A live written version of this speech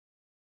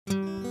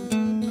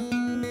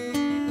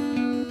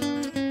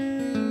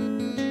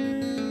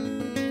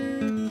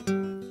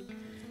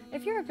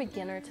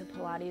beginner to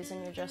Pilates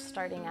and you're just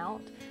starting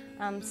out,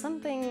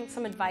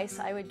 some advice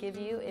I would give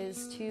you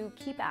is to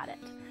keep at it.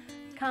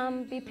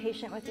 Come, be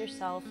patient with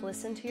yourself,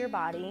 listen to your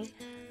body.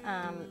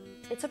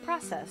 It's a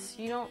process.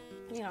 You don't,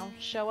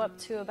 show up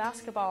to a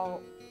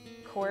basketball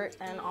court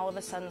and all of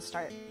a sudden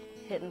start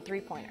hitting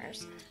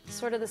three-pointers. It's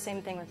sort of the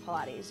same thing with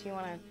Pilates. You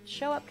want to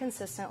show up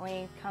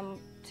consistently, come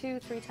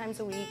 2-3 times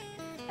a week,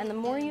 and the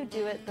more you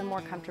do it, the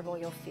more comfortable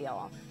you'll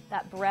feel.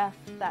 That breath,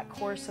 that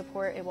core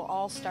support, it will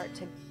all start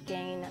to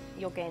gain,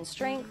 you'll gain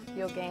strength,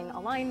 you'll gain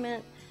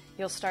alignment,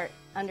 you'll start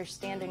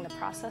understanding the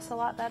process a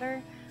lot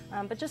better,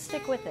 but just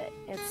stick with it.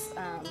 It's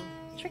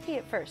tricky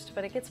at first,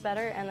 but it gets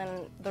better, and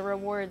then the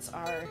rewards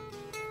are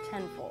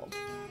tenfold.